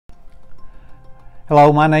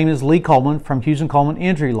Hello, my name is Lee Coleman from Hughes Coleman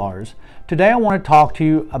Injury Lawyers. Today I want to talk to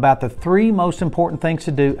you about the 3 most important things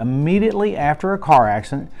to do immediately after a car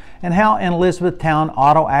accident and how an Elizabethtown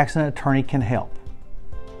auto accident attorney can help.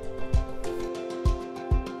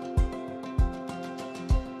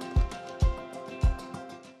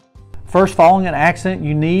 First, following an accident,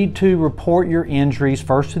 you need to report your injuries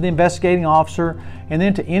first to the investigating officer and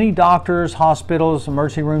then to any doctors, hospitals,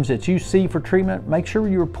 emergency rooms that you see for treatment. Make sure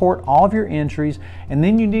you report all of your injuries, and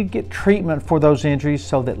then you need to get treatment for those injuries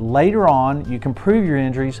so that later on you can prove your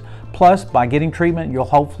injuries. Plus, by getting treatment, you'll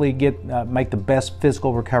hopefully make the best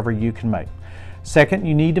physical recovery you can make. Second,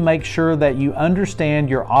 you need to make sure that you understand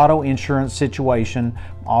your auto insurance situation,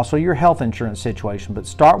 also your health insurance situation. But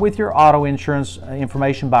start with your auto insurance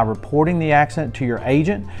information by reporting the accident to your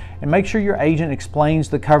agent, and make sure your agent explains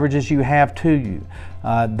the coverages you have to you.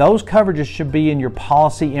 Those coverages should be in your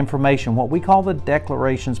policy information. What we call the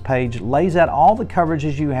declarations page lays out all the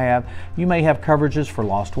coverages you have. You may have coverages for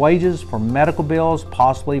lost wages, for medical bills,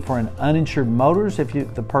 possibly for an uninsured motorist if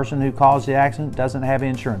the person who caused the accident doesn't have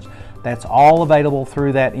insurance. That's all available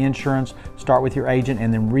through that insurance. Start with your agent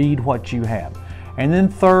and then read what you have. And then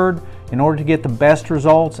third, in order to get the best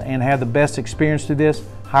results and have the best experience through this,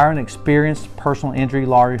 hire an experienced personal injury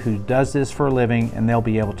lawyer who does this for a living, and they'll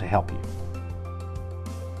be able to help you.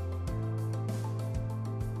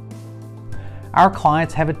 Our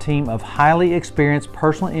clients have a team of highly experienced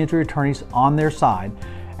personal injury attorneys on their side,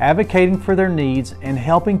 advocating for their needs and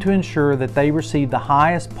helping to ensure that they receive the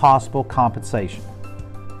highest possible compensation.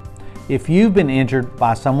 If you've been injured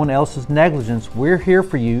by someone else's negligence, we're here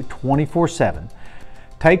for you 24/7.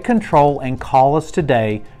 Take control and call us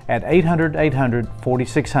today at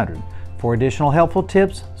 800-800-4600. For additional helpful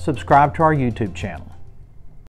tips, subscribe to our YouTube channel.